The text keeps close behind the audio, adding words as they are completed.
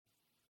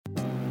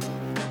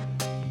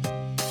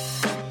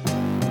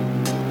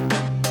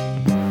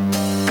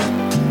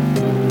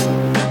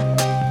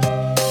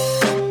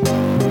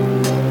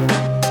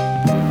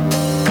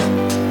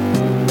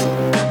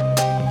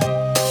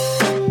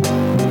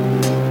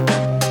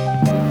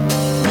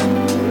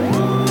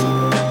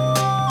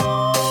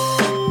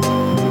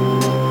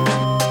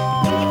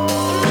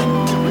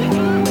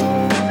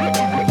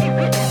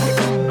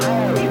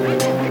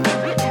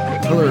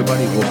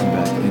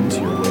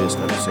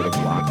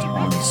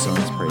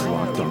Suns, part of the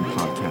Locked On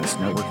Podcast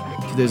Network.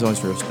 Today's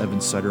always your host,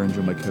 Evan Sutter, and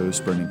joined by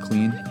co-host Brendan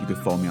Clean. You can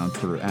follow me on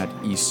Twitter at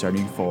EastSutter.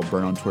 You can follow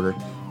Brendan on Twitter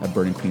at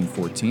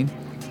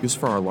BrendanClean14. Just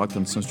for our Locked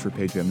On Suns Twitter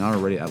page, we have not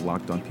already at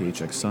Locked On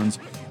PHX Suns.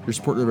 Your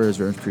support over there is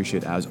very much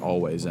appreciated as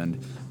always.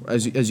 And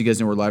as you guys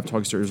know, we're live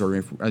talk starters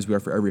as we are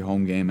for every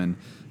home game. And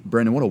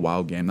Brendan, what a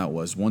wild game that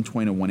was.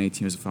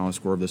 120-118 was the final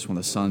score of this one.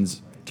 The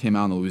Suns came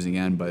out on the losing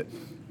end, but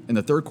in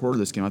the third quarter of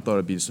this game, I thought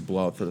it'd be just a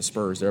blowout for the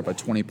Spurs. They're up by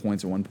 20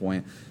 points at one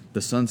point.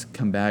 The Suns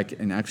come back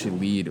and actually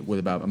lead with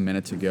about a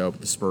minute to go.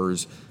 But the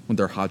Spurs, with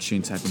their hot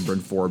shooting type and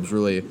Bryn Forbes,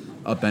 really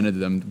upended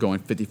them, going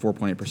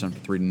 54.8% for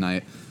three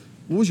tonight.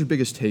 What was your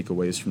biggest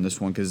takeaways from this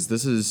one? Because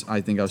this is,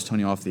 I think I was telling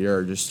you off the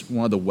air, just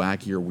one of the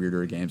wackier,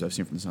 weirder games I've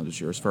seen from the Suns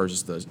this year, as far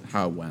as just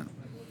how it went.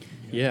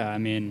 Yeah, I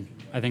mean,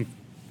 I think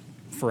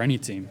for any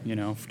team,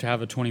 to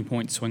have a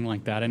 20-point swing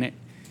like that, and it,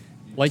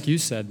 like you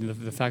said,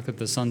 the fact that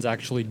the Suns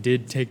actually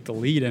did take the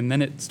lead, and then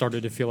it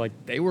started to feel like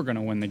they were going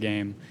to win the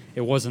game.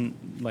 It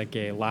wasn't like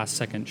a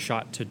last-second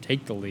shot to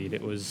take the lead.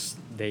 It was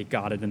they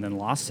got it and then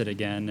lost it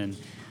again. And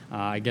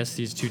I guess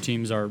these two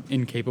teams are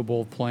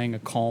incapable of playing a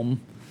calm,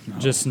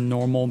 just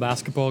normal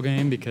basketball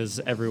game, because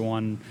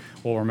everyone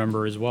will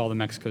remember as well the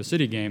Mexico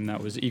City game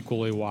that was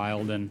equally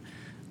wild, and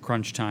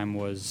crunch time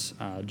was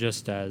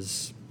just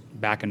as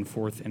back and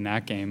forth in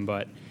that game.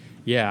 But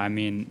yeah, I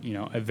mean,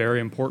 a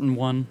very important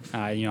one.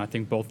 I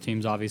think both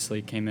teams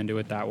obviously came into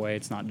it that way.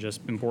 It's not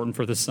just important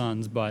for the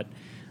Suns, but,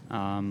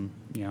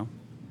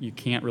 you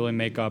can't really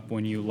make up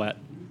when you let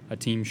a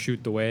team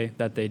shoot the way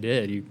that they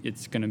did.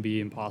 It's going to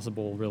be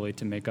impossible really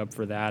to make up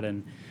for that,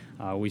 and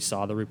we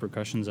saw the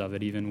repercussions of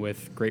it. Even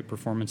with great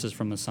performances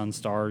from the Sun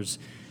Stars,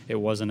 it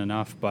wasn't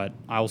enough. But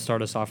I'll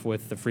start us off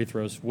with the free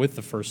throws with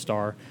the first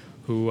star,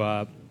 who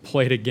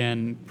played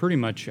again pretty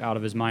much out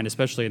of his mind,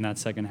 especially in that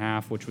second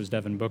half, which was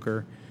Devin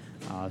Booker.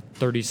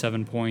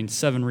 37 points,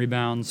 7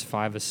 rebounds,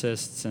 5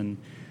 assists, and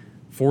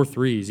 4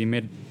 threes. He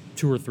made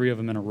 2 or 3 of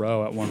them in a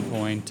row at one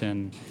point,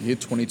 and he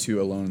had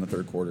 22 alone in the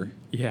third quarter.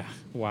 Yeah,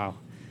 wow.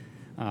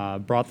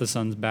 Brought the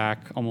Suns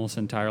back almost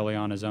entirely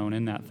on his own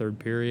in that third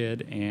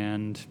period,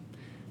 and,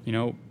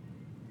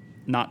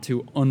 not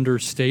to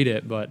understate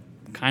it, but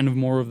kind of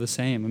more of the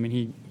same. I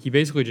mean, he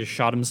basically just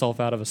shot himself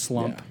out of a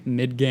slump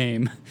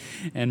mid-game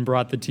and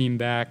brought the team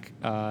back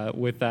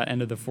with that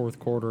end of the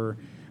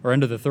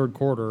third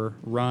quarter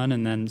run,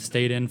 and then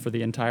stayed in for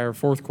the entire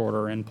fourth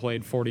quarter and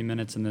played 40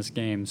 minutes in this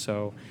game.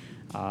 So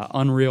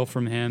unreal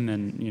from him,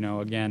 and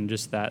again,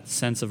 just that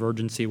sense of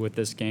urgency with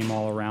this game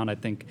all around. I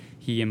think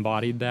he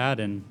embodied that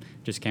and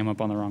just came up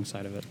on the wrong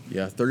side of it.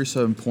 Yeah,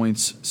 37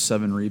 points,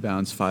 7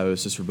 rebounds, 5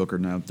 assists for Booker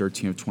now,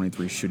 13 of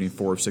 23 shooting,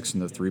 4 of 6 in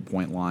the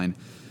three-point line.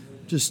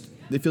 Just,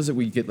 it feels like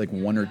we get like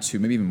 1 or 2,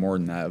 maybe even more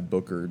than that, of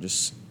Booker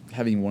just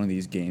having one of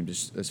these games,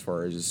 just as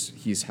far as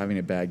he's having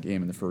a bad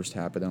game in the first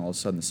half, but then all of a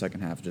sudden the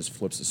second half just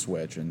flips the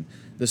switch. And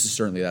this is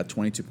certainly that.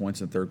 22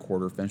 points in the third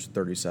quarter, finished at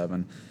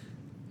 37.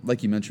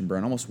 Like you mentioned,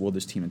 Brian, almost willed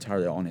this team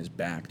entirely on his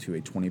back to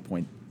a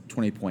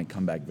 20-point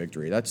comeback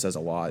victory. That says a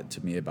lot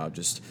to me about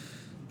just,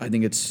 I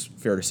think it's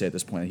fair to say at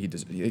this point,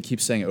 he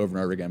keeps saying it over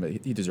and over again, but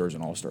he deserves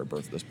an all-star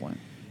berth at this point.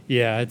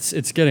 Yeah,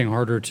 it's getting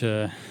harder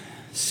to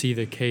see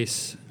the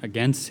case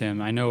against him.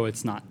 I know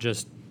it's not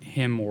just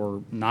him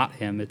or not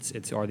him.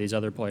 It's are these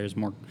other players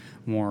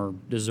more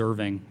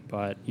deserving?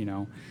 But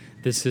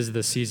this is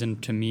the season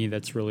to me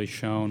that's really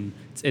shown.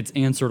 It's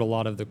answered a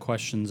lot of the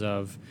questions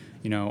of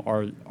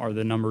are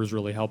the numbers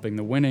really helping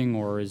the winning,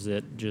 or is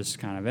it just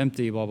kind of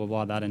empty? Blah blah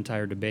blah. That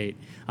entire debate.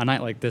 A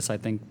night like this, I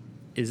think,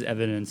 is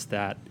evidence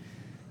that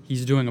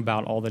he's doing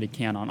about all that he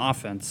can on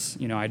offense.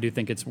 I do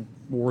think it's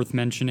worth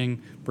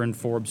mentioning Bryn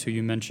Forbes, who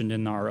you mentioned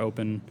in our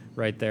open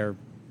right there.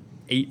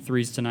 8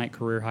 threes tonight,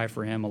 career high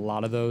for him. A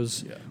lot of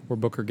those were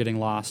Booker getting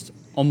lost.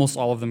 Almost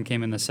all of them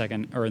came in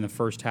the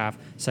first half.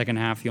 Second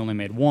half, he only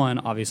made 1.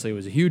 Obviously, it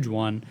was a huge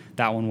one.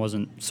 That one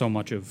wasn't so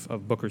much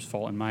of Booker's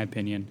fault, in my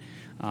opinion.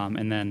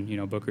 And then,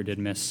 Booker did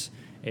miss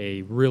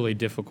a really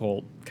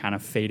difficult kind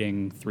of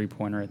fading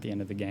three-pointer at the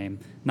end of the game.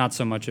 Not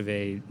so much of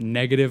a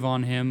negative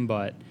on him,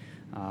 but,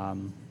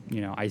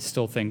 I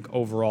still think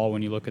overall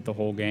when you look at the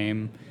whole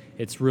game,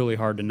 it's really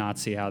hard to not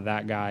see how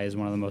that guy is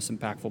one of the most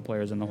impactful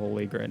players in the whole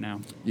league right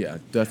now. Yeah,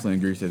 definitely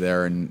agree with you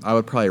there. And I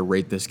would probably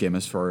rate this game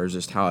as far as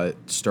just how it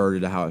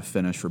started to how it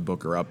finished for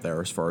Booker up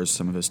there as far as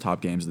some of his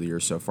top games of the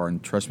year so far.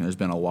 And trust me, there's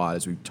been a lot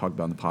as we've talked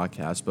about in the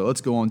podcast. But let's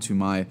go on to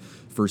my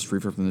first free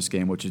throw from this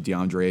game, which is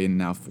DeAndre Ayton.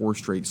 Now 4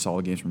 straight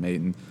solid games from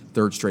Ayton.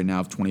 Third straight now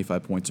of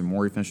 25 points or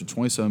more. He finished with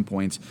 27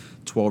 points,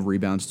 12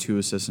 rebounds, 2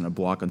 assists, and a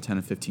block on 10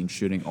 of 15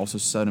 shooting. Also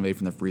 7 of 8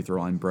 from the free throw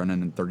line,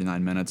 Brennan, in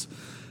 39 minutes.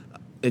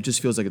 It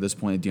just feels like at this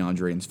point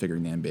DeAndre Ayton's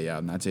figuring the NBA out,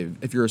 and that's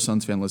if you're a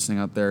Suns fan listening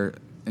out there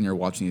and you're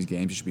watching these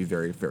games, you should be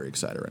very, very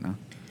excited right now.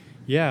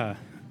 Yeah,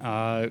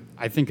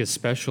 I think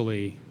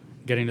especially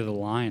getting to the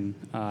line.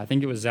 I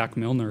think it was Zach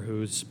Milner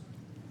who's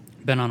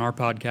been on our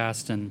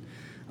podcast and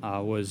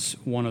was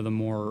one of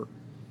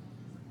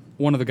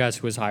the guys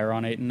who was higher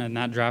on Ayton in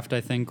that draft,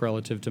 I think,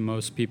 relative to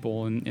most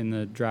people in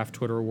the draft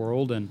Twitter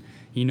world. And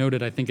he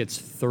noted, I think it's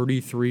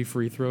 33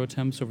 free throw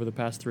attempts over the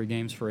past 3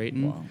 games for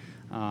Ayton. Wow.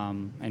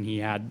 And he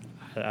had,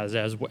 as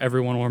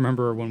everyone will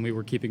remember when we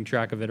were keeping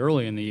track of it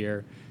early in the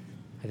year,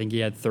 I think he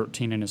had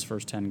 13 in his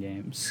first 10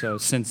 games. So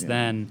since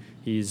then,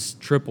 he's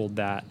tripled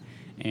that,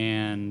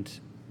 and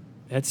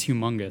that's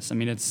humongous. I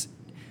mean,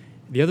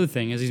 the other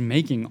thing is he's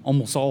making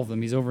almost all of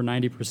them. He's over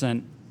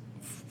 90%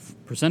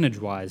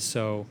 percentage-wise.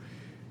 So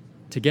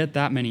to get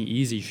that many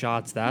easy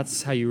shots,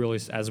 that's how you really,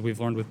 as we've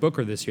learned with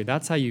Booker this year,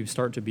 that's how you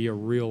start to be a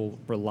real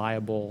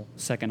reliable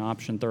second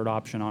option, third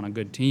option on a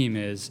good team,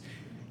 is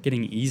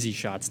getting easy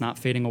shots, not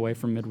fading away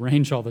from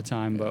mid-range all the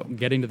time, but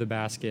getting to the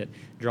basket,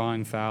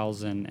 drawing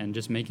fouls, and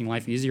just making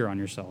life easier on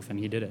yourself, and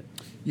he did it.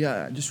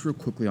 Yeah, just real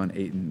quickly on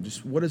Ayton,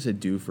 just what does it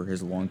do for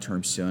his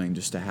long-term ceiling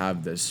just to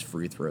have this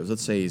free throws?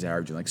 Let's say he's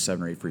averaging like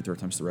 7 or 8 free throw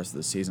attempts the rest of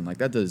the season. Like,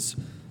 that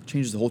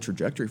changes the whole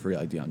trajectory for a guy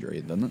like DeAndre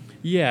Ayton, doesn't it?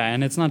 Yeah,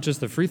 and it's not just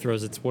the free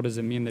throws. It's what does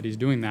it mean that he's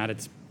doing that?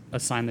 It's a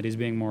sign that he's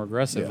being more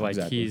aggressive. Yeah, like,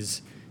 exactly.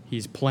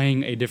 he's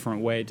playing a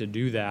different way to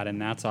do that,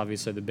 and that's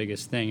obviously the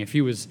biggest thing. If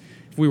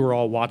we were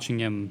all watching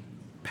him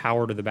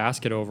power to the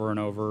basket over and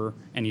over,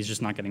 and he's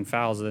just not getting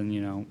fouls,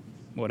 then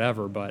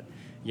whatever. But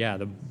yeah,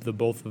 the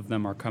both of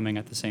them are coming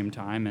at the same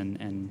time,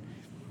 and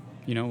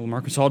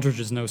Marcus Aldridge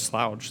is no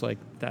slouch. Like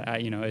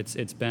that,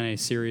 it's been a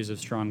series of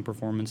strong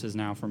performances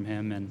now from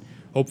him, and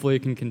hopefully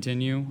it can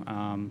continue.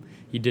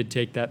 He did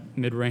take that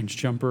mid-range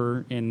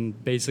jumper in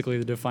basically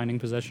the defining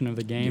possession of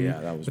the game. Yeah,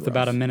 that was with rough.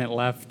 about a minute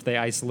left. They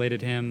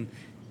isolated him.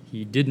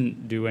 He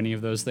didn't do any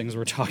of those things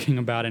we're talking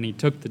about, and he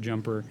took the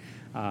jumper,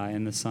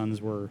 and the Suns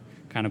were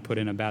kind of put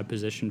in a bad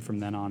position from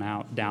then on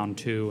out, down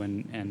 2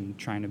 and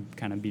trying to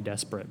kind of be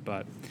desperate.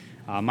 But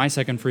my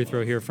second free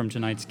throw here from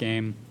tonight's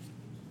game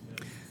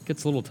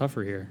gets a little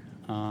tougher here.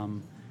 I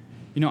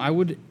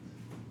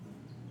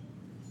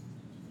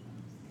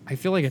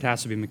feel like it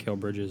has to be Mikal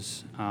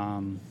Bridges.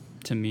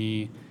 To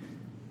me,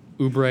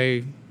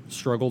 Oubre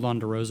struggled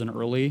on DeRozan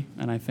early,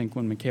 and I think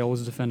when Mikal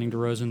was defending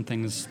DeRozan,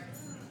 things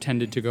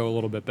tended to go a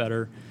little bit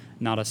better.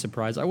 Not a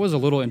surprise. I was a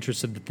little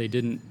interested that they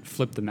didn't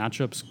flip the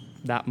matchups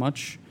that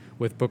much,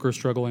 with Booker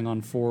struggling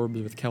on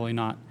Forbes, with Kelly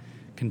not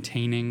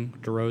containing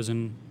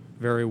DeRozan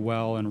very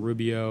well, and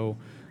Rubio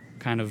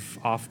kind of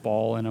off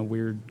ball in a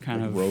weird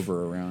kind of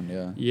rover around,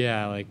 yeah.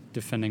 Yeah, like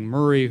defending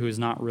Murray, who is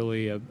not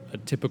really a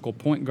typical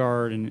point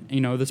guard. And,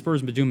 the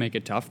Spurs do make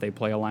it tough. They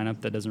play a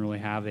lineup that doesn't really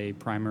have a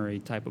primary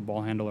type of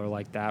ball handler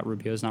like that.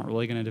 Rubio's not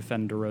really going to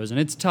defend DeRozan.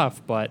 It's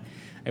tough, but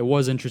it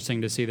was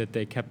interesting to see that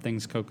they kept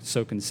things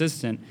so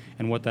consistent.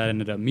 And what that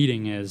ended up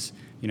meaning is,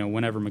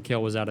 whenever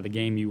Mikal was out of the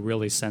game, you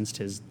really sensed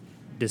his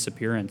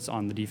disappearance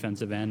on the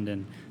defensive end,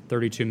 and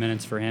 32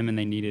 minutes for him, and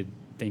they needed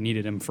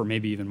him for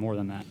maybe even more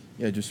than that.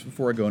 Yeah, just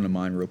before I go into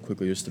mine real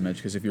quickly, just to mention,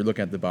 because if you're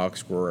looking at the box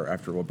score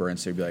after what Brian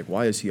said, you'd be like,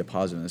 why is he a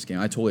positive in this game?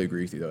 I totally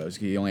agree with you, though.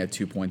 He only had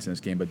 2 points in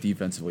this game, but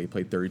defensively he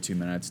played 32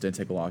 minutes, didn't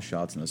take a lot of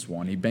shots in this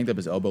one. He banged up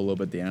his elbow a little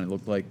bit at the end, it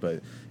looked like,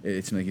 but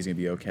it seemed like he's going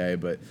to be okay.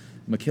 But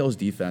Mikal's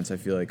defense, I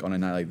feel like on a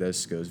night like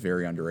this, goes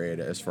very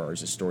underrated as far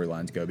as his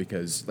storylines go,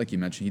 because, like you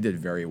mentioned, he did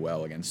very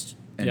well against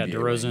NBA. Yeah,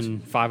 DeRozan,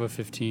 wings. 5 of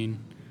 15.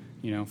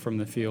 From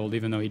the field,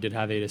 even though he did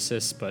have 8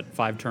 assists, but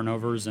 5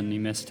 turnovers and he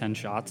missed 10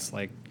 shots.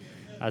 Like,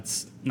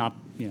 that's not,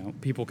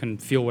 people can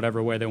feel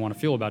whatever way they want to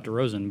feel about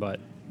DeRozan, but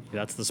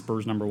that's the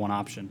Spurs' number one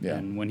option. Yeah.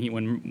 And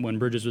when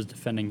Bridges was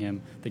defending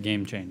him, the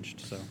game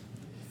changed. So,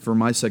 for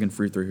my second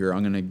free throw here,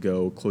 I'm going to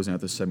go closing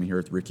out this segment here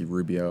with Ricky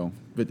Rubio.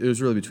 But it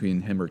was really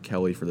between him or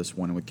Kelly for this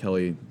one, and with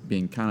Kelly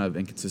being kind of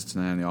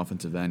inconsistent on the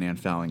offensive end and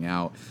fouling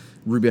out.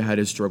 Rubio had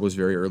his struggles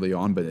very early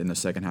on, but in the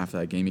second half of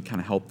that game, he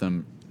kind of helped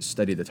them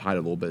steady the tide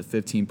a little bit.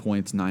 15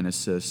 points, 9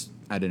 assists,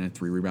 added in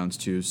 3 rebounds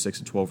too, 6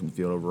 and 12 from the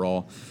field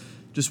overall.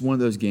 Just one of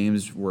those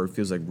games where it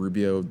feels like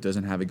Rubio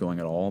doesn't have it going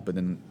at all, but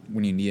then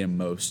when you need him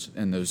most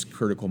in those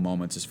critical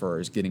moments as far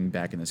as getting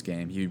back in this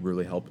game, he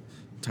really helped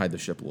tide the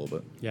ship a little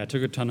bit. Yeah,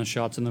 took a ton of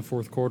shots in the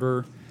fourth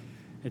quarter.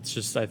 It's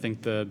just, I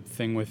think the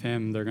thing with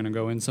him, they're going to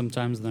go in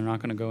sometimes and they're not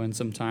going to go in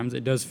sometimes.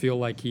 It does feel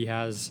like he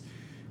has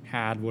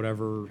had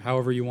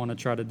however you want to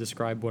try to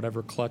describe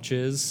whatever clutch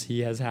is, he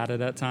has had it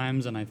at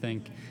times, and I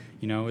think,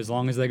 as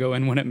long as they go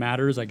in when it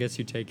matters, I guess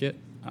you take it.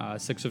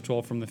 6 of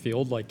 12 from the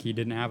field, like he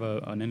didn't have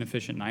an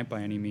inefficient night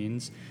by any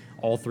means.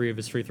 All 3 of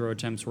his free throw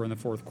attempts were in the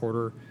fourth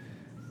quarter.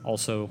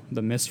 Also,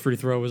 the missed free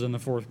throw was in the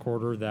fourth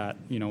quarter. That,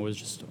 was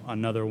just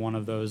another one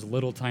of those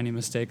little tiny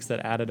mistakes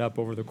that added up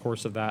over the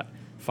course of that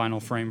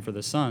final frame for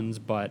the Suns,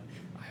 but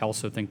I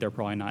also think they're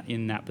probably not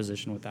in that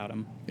position without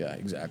him. Yeah,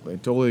 exactly.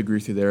 Totally agree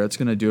with you there. That's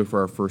going to do it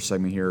for our first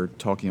segment here,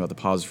 talking about the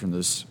positive from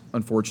this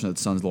unfortunate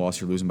Suns loss.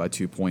 You're losing by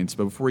 2 points.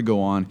 But before we go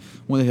on,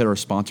 I want to hit our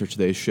sponsor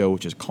today's show,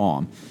 which is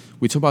Calm.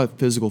 We talk about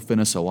physical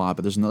fitness a lot,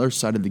 but there's another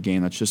side of the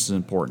game that's just as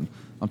important.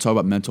 I'm talking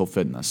about mental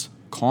fitness.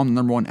 Calm, the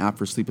number 1 app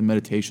for sleep and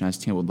meditation, has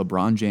teamed with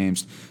LeBron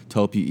James to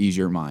help you ease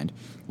your mind.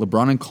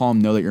 LeBron and Calm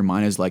know that your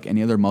mind is like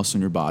any other muscle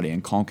in your body,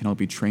 and Calm can help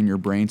you train your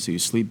brain so you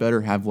sleep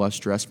better, have less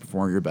stress,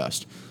 perform your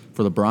best.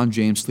 For LeBron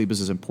James, sleep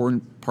is an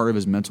important part of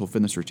his mental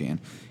fitness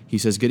routine. He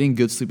says, getting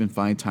good sleep and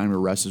finding time to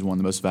rest is one of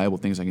the most valuable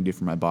things I can do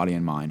for my body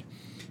and mind.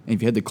 And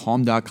if you head to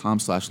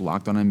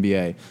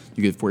calm.com/LockedOnNBA,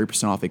 you get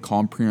 40% off a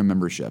Calm Premium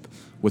membership.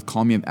 With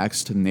Calm, you have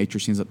access to the nature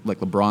scenes like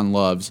LeBron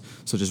loves,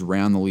 such as Ray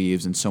on the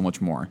Leaves and so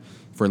much more.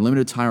 For a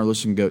limited time, our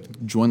listeners can go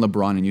join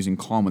LeBron in using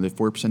Calm with a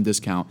 40%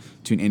 discount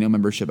to an annual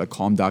membership at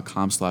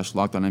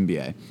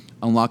calm.com/LockedOnNBA.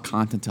 Unlock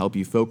content to help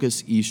you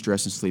focus, ease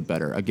stress, and sleep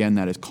better. Again,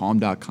 that is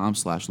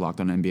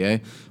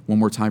calm.com/LockedOnNBA. One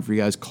more time for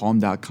you guys,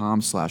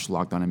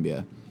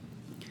 calm.com/LockedOnNBA.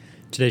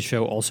 Today's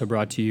show also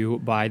brought to you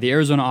by the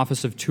Arizona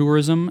Office of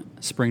Tourism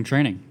Spring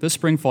Training. This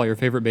spring, follow your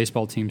favorite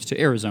baseball teams to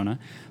Arizona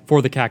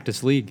for the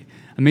Cactus League.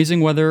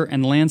 Amazing weather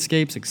and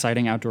landscapes,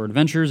 exciting outdoor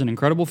adventures, and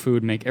incredible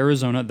food make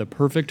Arizona the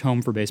perfect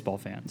home for baseball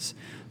fans.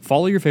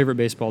 Follow your favorite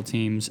baseball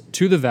teams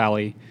to the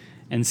Valley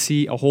and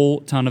see a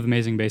whole ton of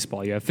amazing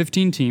baseball. You have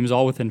 15 teams,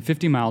 all within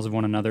 50 miles of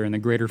one another in the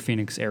greater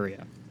Phoenix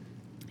area.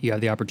 You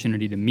have the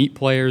opportunity to meet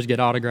players, get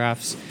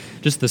autographs,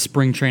 just the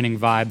spring training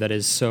vibe that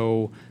is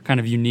so kind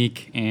of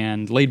unique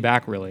and laid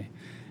back, really.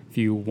 If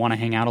you want to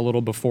hang out a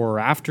little before or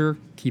after,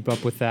 keep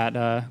up with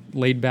that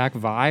laid back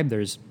vibe,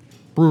 there's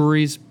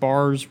breweries,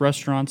 bars,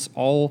 restaurants,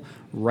 all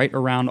right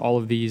around all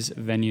of these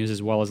venues,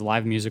 as well as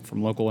live music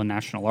from local and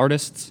national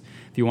artists.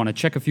 If you want to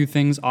check a few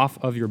things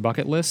off of your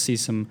bucket list, see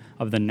some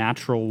of the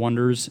natural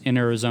wonders in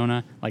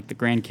Arizona, like the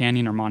Grand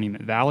Canyon or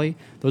Monument Valley,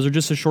 those are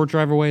just a short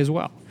drive away as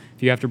well.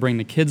 If you have to bring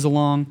the kids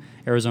along,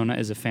 Arizona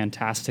is a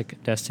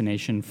fantastic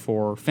destination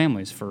for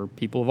families, for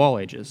people of all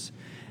ages.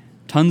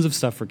 Tons of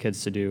stuff for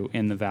kids to do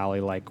in the valley,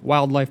 like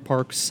wildlife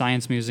parks,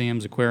 science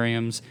museums,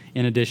 aquariums,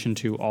 in addition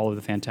to all of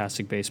the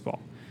fantastic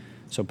baseball.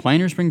 So plan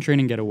your spring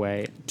training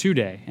getaway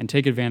today and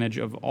take advantage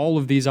of all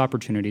of these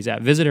opportunities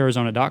at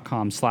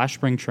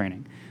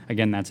visitarizona.com/springtraining.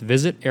 Again, that's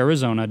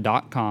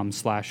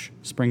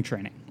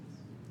visitarizona.com/springtraining.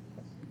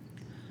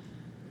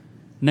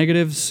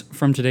 Negatives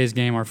from today's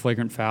game are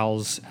flagrant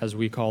fouls, as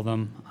we call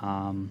them.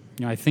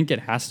 I think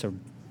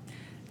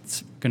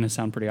it's going to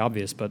sound pretty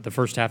obvious, but the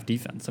first half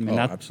defense. I mean,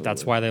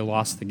 that's why they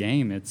lost the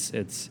game.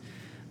 It's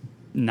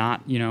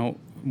not,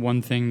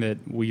 one thing that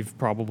we've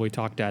probably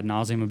talked ad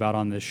nauseum about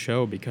on this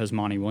show, because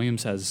Monty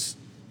Williams has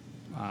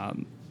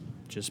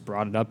just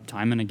brought it up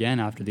time and again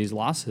after these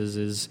losses,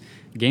 is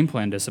game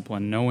plan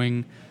discipline,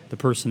 knowing the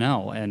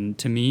personnel. And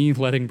to me,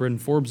 letting Bryn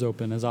Forbes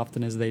open as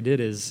often as they did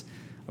is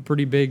a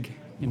pretty big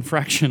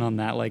infraction on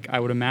that. Like, I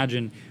would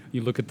imagine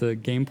you look at the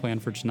game plan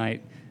for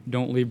tonight,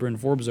 don't leave Bryn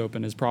Forbes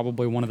open is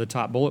probably one of the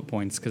top bullet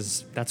points,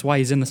 because that's why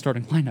he's in the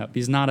starting lineup.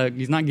 He's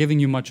not giving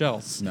you much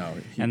else. No,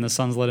 and the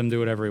Suns let him do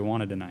whatever he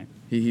wanted tonight.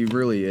 He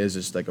really is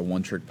just like a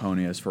one-trick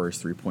pony as far as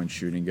three-point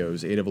shooting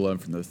goes. 8 of 11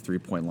 from the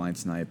three-point line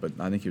tonight, but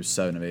I think he was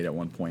 7 of 8 at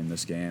one point in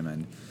this game,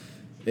 and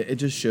it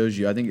just shows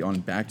you. I think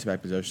on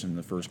back-to-back possession in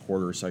the first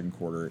quarter or second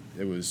quarter,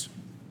 it was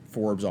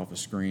Forbes off a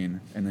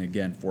screen, and then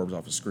again Forbes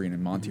off a screen,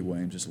 and Monty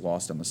Williams just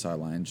lost on the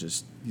sideline.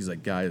 He's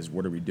like, guys,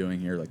 what are we doing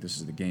here? Like, this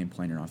is the game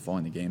plan. You're not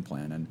following the game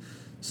plan. And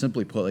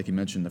simply put, like you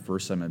mentioned the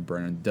first segment,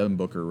 Brennan, Devin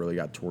Booker really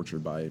got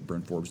tortured by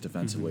Bryn Forbes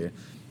defensively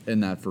in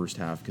that first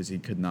half, because he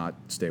could not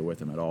stay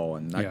with him at all,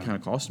 and that kind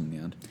of cost him in the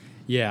end.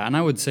 Yeah, and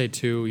I would say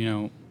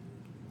too,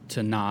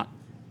 to not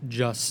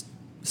just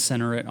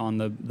center it on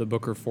the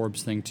Booker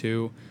Forbes thing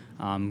too.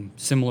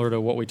 Similar to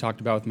what we talked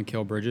about with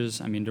Mikal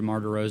Bridges. I mean, DeMar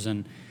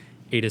DeRozan,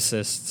 8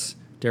 assists,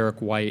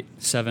 Derek White,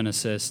 7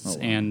 assists,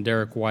 and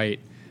Derek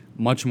White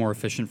much more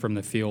efficient from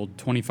the field,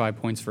 25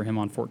 points for him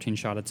on 14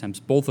 shot attempts.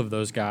 Both of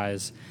those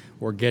guys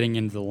were getting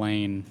into the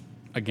lane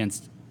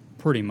against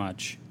pretty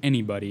much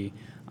anybody,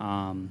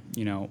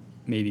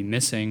 maybe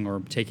missing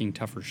or taking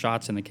tougher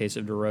shots in the case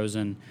of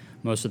DeRozan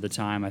most of the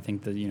time. I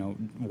think that,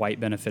 White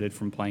benefited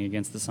from playing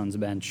against the Suns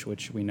bench,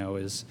 which we know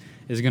is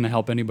going to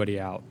help anybody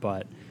out.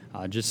 But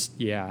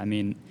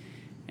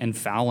and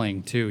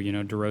fouling, too.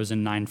 DeRozan,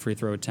 9 free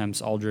throw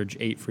attempts, Aldridge,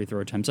 8 free throw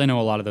attempts. I know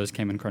a lot of those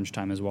came in crunch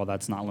time as well.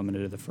 That's not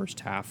limited to the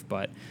first half.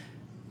 But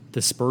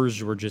the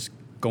Spurs were just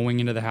going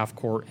into the half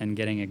court and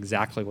getting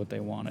exactly what they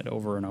wanted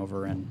over and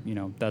over.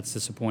 And, that's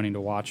disappointing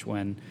to watch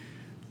when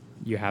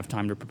you have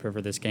time to prepare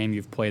for this game.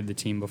 You've played the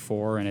team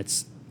before, and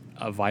it's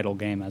a vital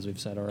game, as we've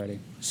said already.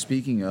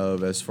 Speaking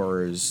of, as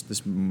far as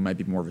this might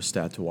be more of a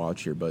stat to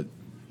watch here, but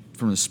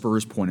from the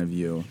Spurs' point of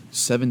view,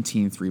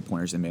 17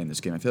 three-pointers they made in this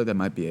game. I feel like that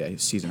might be a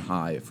season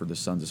high for the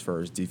Suns as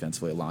far as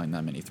defensively allowing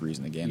that many threes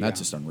in the game. Yeah.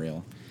 That's just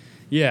unreal.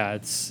 Yeah,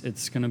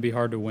 it's going to be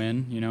hard to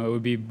win. It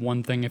would be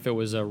one thing if it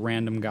was a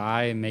random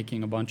guy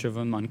making a bunch of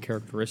them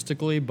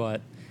uncharacteristically,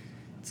 but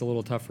it's a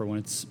little tougher when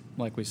it's,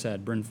 like we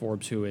said, Bryn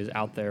Forbes, who is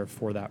out there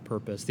for that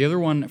purpose. The other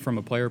one, from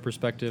a player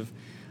perspective,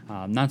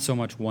 not so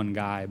much one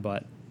guy,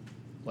 but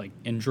like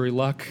injury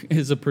luck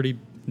is a pretty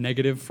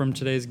negative from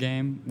today's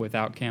game.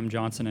 Without Cam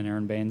Johnson and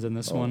Aaron Baines in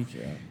this one,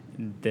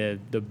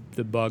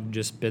 the bug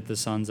just bit the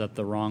Suns at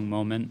the wrong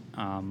moment,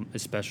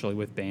 especially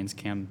with Baines.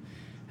 Cam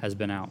has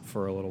been out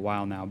for a little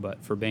while now,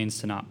 but for Baines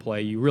to not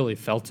play, you really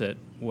felt it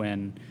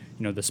when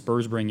the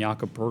Spurs bring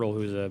Jakob Poeltl,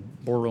 who's a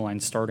borderline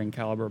starting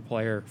caliber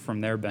player,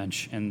 from their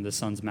bench, and the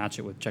Suns match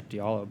it with Cheick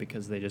Diallo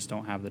because they just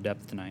don't have the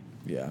depth tonight.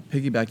 Yeah,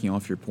 piggybacking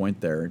off your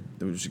point there,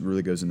 which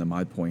really goes into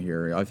my point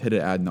here. I've hit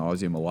it ad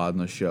nauseum a lot on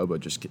the show,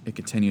 but just it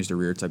continues to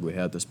rear its ugly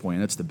head at this point.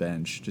 And it's the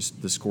bench.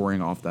 Just the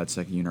scoring off that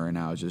second unit right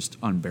now is just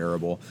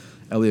unbearable.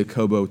 Elliot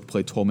Kobo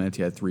played 12 minutes.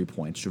 He had 3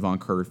 points. Javon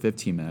Carter,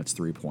 15 minutes,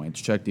 3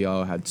 points. Cheick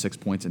Diallo had 6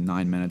 points in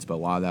 9 minutes, but a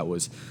lot of that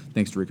was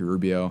thanks to Ricky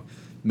Rubio.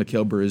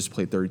 Mikal Bridges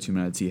played 32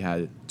 minutes. He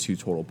had 2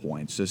 total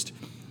points. Just,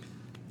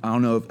 I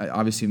don't know.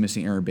 Obviously,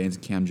 missing Aaron Baines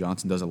and Cam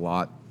Johnson does a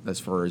lot as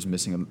far as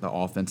missing the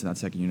offense in that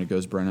second unit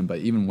goes, Brennan. But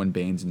even when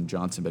Baines and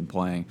Johnson have been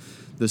playing,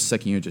 this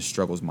second unit just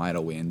struggles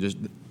mightily. And just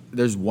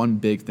there's one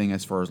big thing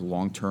as far as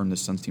long-term the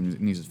Suns team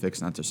needs to fix,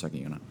 and that's their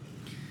second unit.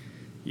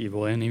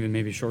 Evil, and even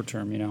maybe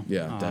short-term, Yeah,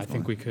 definitely. I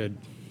think we could,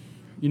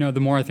 the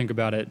more I think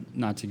about it,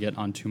 not to get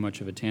on too much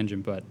of a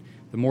tangent, but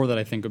the more that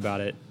I think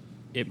about it,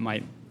 it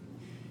might,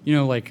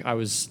 like I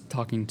was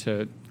talking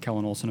to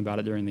Kellen Olson about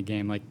it during the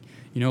game, like,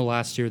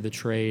 last year the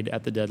trade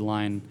at the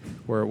deadline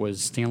where it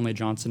was Stanley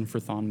Johnson for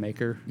Thon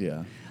Maker.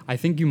 Yeah. I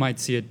think you might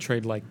see a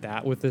trade like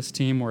that with this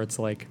team where it's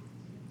like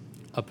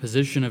a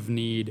position of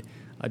need,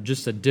 let's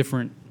just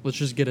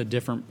get a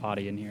different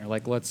body in here.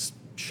 Like, let's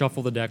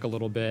shuffle the deck a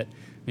little bit,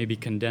 maybe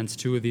condense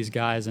 2 of these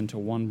guys into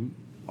one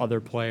other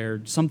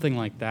player, something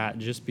like that,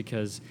 just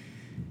because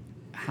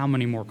how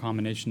many more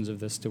combinations of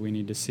this do we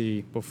need to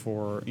see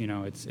before,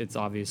 it's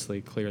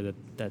obviously clear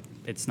that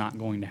it's not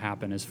going to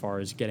happen as far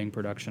as getting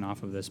production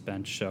off of this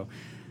bench. So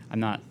I'm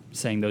not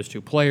saying those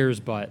 2 players,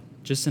 but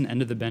just an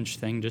end-of-the-bench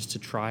thing just to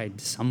try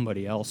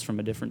somebody else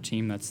from a different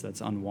team that's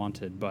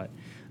unwanted. But,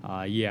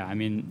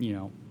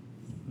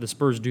 the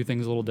Spurs do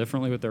things a little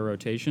differently with their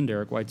rotation.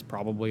 Derek White's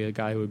probably a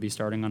guy who would be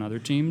starting on other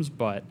teams,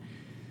 but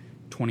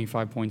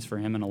 25 points for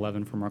him and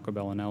 11 for Marco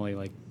Bellinelli,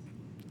 like,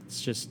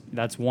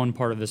 that's one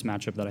part of this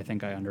matchup that I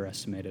think I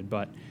underestimated.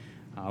 But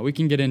we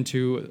can get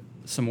into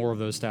some more of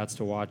those stats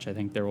to watch. I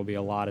think there will be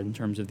a lot in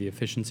terms of the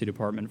efficiency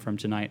department from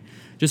tonight.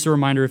 Just a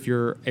reminder, if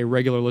you're a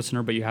regular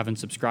listener but you haven't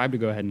subscribed, to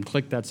go ahead and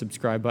click that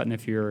subscribe button.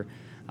 If you're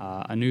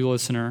a new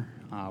listener,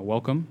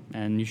 welcome,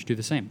 and you should do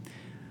the same.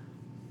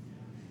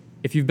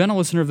 If you've been a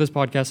listener of this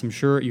podcast, I'm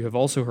sure you have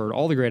also heard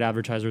all the great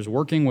advertisers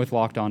working with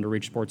Locked On to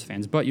reach sports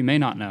fans, but you may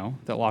not know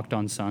that Locked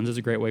On Suns is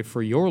a great way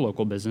for your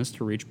local business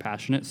to reach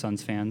passionate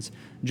Suns fans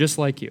just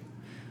like you.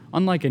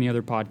 Unlike any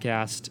other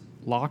podcast,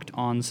 Locked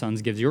On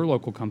Suns gives your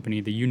local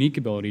company the unique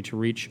ability to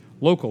reach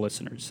local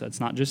listeners.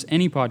 That's not just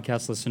any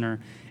podcast listener,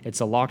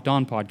 it's a Locked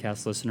On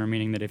podcast listener,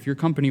 meaning that if your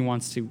company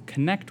wants to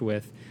connect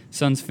with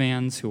Suns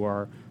fans who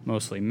are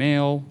mostly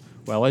male,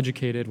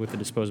 well-educated, with a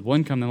disposable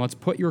income, then let's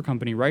put your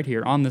company right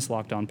here on this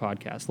Locked On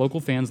podcast. Local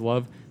fans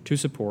love to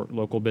support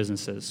local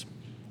businesses.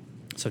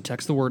 So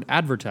text the word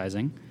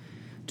advertising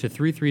to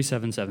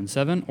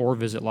 33777 or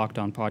visit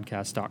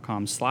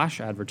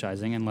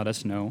lockedonpodcast.com/advertising and let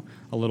us know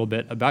a little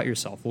bit about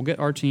yourself. We'll get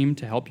our team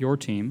to help your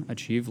team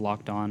achieve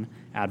Locked On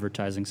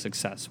advertising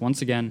success.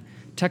 Once again,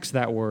 text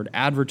that word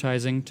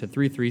advertising to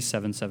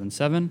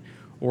 33777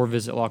 or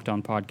visit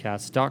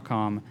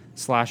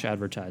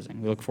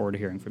lockedonpodcast.com/advertising. We look forward to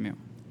hearing from you.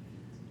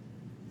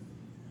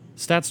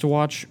 Stats to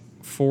watch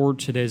for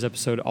today's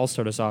episode. I'll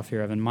start us off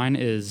here, Evan. Mine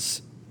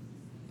is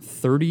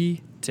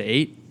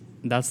 30-8.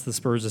 That's the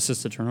Spurs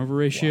assist-to-turnover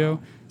ratio.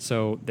 Wow.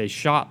 So they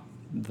shot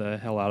the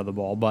hell out of the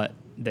ball, but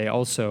they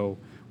also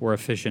were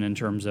efficient in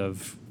terms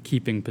of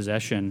keeping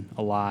possession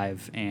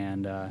alive,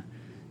 and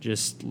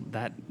just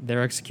that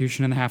their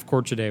execution in the half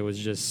court today was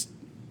just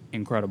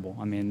incredible.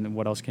 I mean,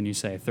 what else can you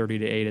say?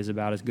 30-8 is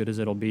about as good as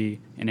it'll be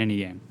in any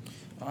game.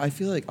 I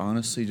feel like,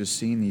 honestly, just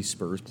seeing these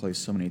Spurs play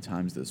so many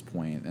times at this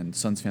point, and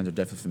Suns fans are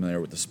definitely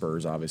familiar with the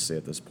Spurs, obviously,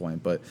 at this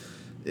point, but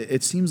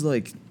it seems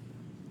like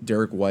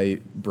Derek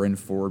White, Bryn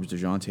Forbes,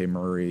 DeJounte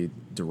Murray,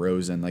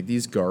 DeRozan, like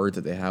these guards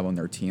that they have on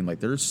their team, like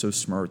they're so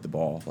smart with the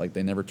ball. Like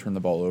they never turn the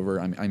ball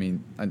over. I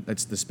mean,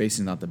 it's the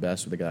spacing's not the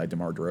best with a guy like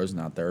DeMar DeRozan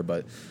out there,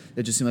 but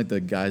it just seems like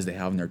the guys they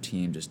have on their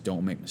team just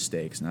don't make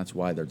mistakes, and that's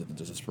why they're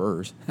the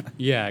Spurs.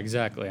 Yeah,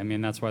 exactly. I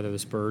mean, that's why they're the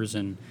Spurs,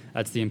 and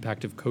that's the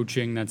impact of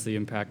coaching. That's the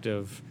impact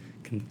of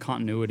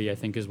continuity, I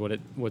think, is what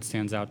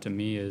stands out to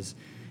me is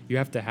you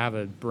have to have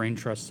a brain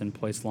trust in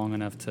place long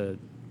enough to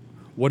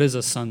what is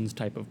a Suns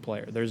type of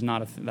player? That's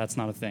not a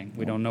thing.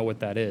 We don't know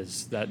what that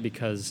is. That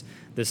because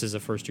this is a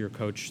first-year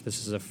coach,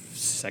 this is a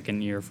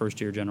second-year,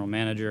 first-year general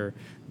manager.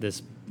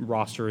 This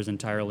roster is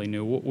entirely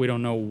new. We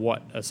don't know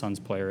what a Suns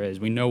player is.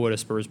 We know what a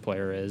Spurs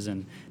player is,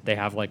 and they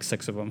have like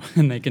 6 of them,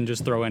 and they can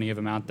just throw any of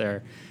them out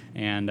there,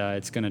 and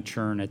it's going to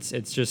churn.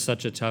 It's just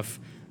such a tough.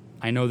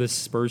 I know this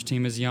Spurs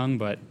team is young,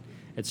 but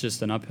it's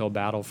just an uphill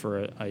battle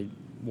for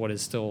what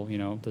is still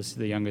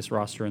the youngest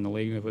roster in the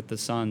league with the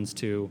Suns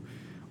to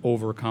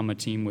overcome a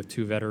team with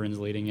 2 veterans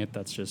leading it.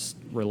 That's just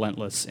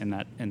relentless in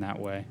that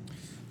way.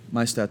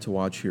 My stat to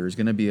watch here is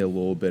going to be a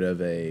little bit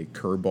of a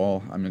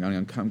curveball. I'm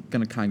going to kind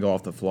of go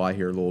off the fly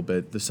here a little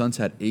bit. The Suns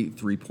had 8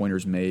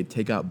 3-pointers made.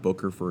 Take out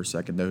Booker for a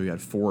second, though. He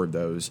had 4 of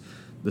those.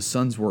 The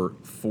Suns were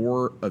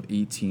 4 of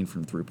 18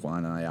 from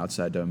three-point line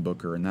outside Devin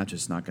Booker, and that's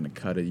just not going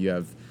to cut it. You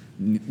have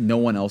no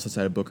one else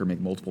outside of Booker make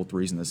multiple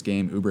threes in this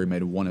game. Oubre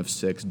made 1 of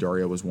 6.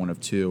 Dario was 1 of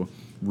 2.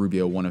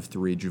 Rubio 1 of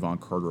 3. Javon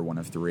Carter 1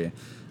 of 3.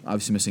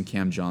 Obviously missing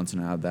Cam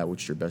Johnson out of that,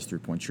 which is your best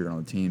three-point shooter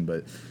on the team.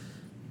 But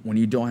when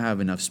you don't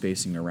have enough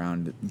spacing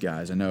around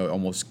guys, I know it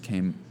almost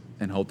came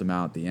and helped them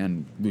out at the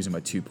end, losing by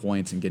 2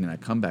 points and getting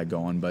that comeback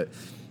going, but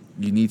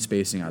you need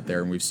spacing out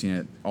there, and we've seen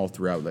it all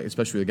throughout, like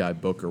especially the guy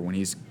Booker. When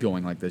he's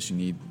going like this, you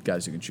need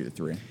guys who can shoot a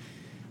three.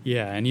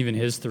 Yeah, and even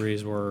his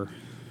threes were,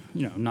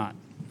 not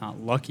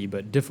lucky,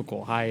 but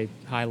difficult, high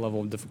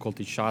level of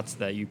difficulty shots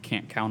that you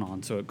can't count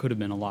on. So it could have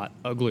been a lot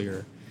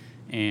uglier.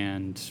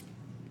 And,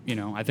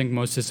 I think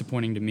most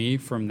disappointing to me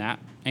from that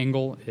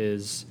angle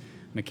is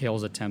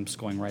Mikhail's attempts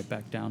going right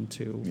back down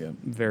to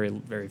very,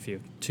 very few,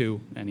 2,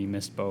 and he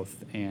missed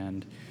both.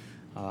 And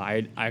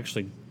I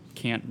actually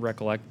can't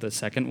recollect the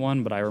second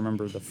one, but I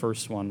remember the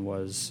first one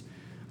was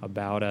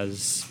about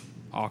as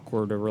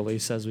awkward a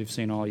release as we've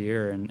seen all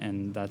year,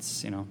 and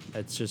that's,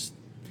 it's just,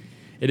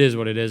 it is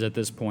what it is at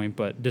this point,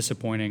 but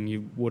disappointing.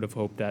 You would have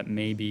hoped that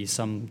maybe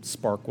some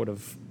spark would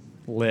have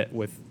lit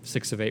with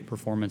 6 of 8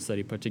 performance that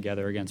he put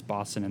together against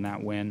Boston in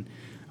that win,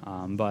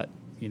 but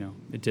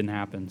it didn't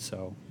happen.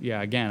 So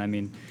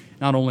again,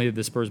 not only did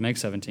the Spurs make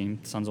 17,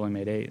 the Suns only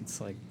made 8.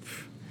 It's like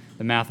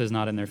the math is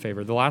not in their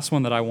favor. The last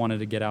one that I wanted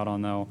to get out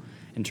on, though,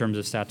 in terms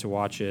of stat to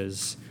watch,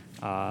 is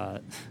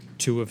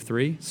 2 of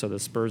 3. So the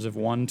Spurs have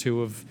won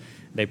 2 of.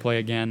 They play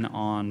again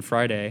on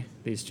Friday,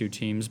 these two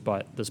teams,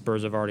 but the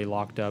Spurs have already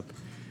locked up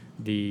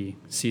the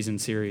season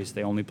series.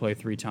 They only play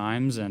 3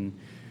 times, and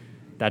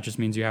that just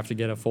means you have to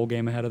get a full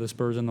game ahead of the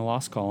Spurs in the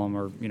loss column,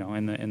 or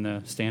in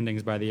the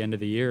standings by the end of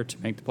the year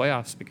to make the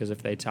playoffs. Because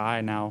if they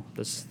tie, now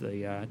the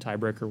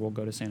tiebreaker will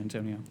go to San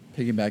Antonio.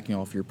 Piggybacking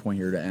off your point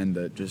here to end,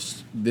 that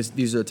just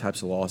these are the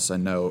types of losses. I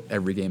know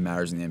every game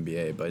matters in the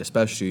NBA, but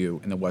especially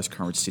in the West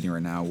Conference seating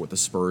right now with the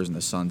Spurs and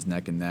the Suns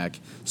neck and neck.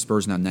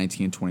 Spurs now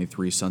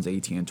 19-23, Suns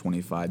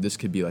 18-25. This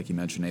could be, like you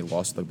mentioned, a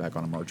loss to look back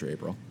on in March or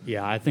April.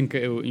 Yeah, I think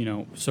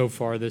so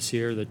far this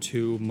year, the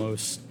 2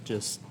 most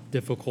just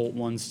difficult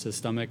ones to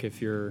stomach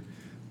if you're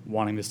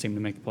wanting this team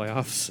to make the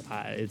playoffs.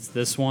 It's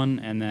this one,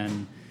 and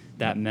then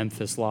that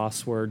Memphis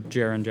loss where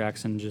Jaren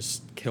Jackson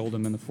just killed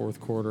him in the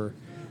fourth quarter.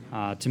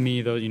 To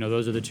me, though,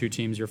 those are the 2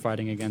 teams you're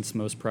fighting against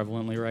most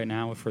prevalently right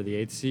now for the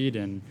 8th seed,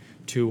 and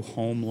 2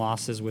 home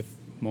losses with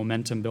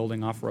momentum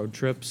building off road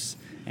trips,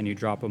 and you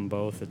drop them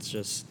both.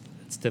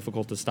 It's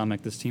difficult to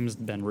stomach. This team's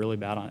been really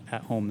bad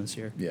at home this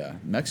year. Yeah,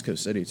 Mexico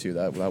City too.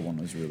 That one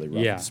was really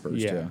rough. Yeah, the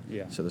Spurs yeah, too.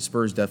 Yeah. So the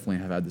Spurs definitely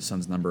have had the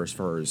Suns' number as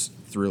far as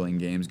thrilling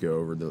games go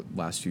over the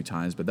last few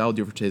times. But that'll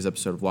do it for today's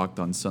episode of Locked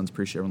On Suns.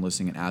 Appreciate everyone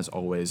listening, and as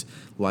always,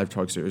 live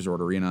talks at Resort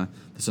Arena.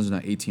 The Suns are now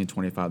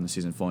 18-25 in the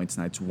season, following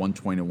tonight's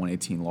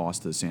 120-118 loss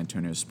to the San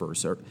Antonio Spurs.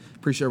 So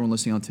appreciate everyone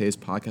listening on today's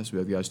podcast.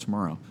 We'll have you guys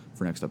tomorrow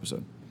for next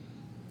episode.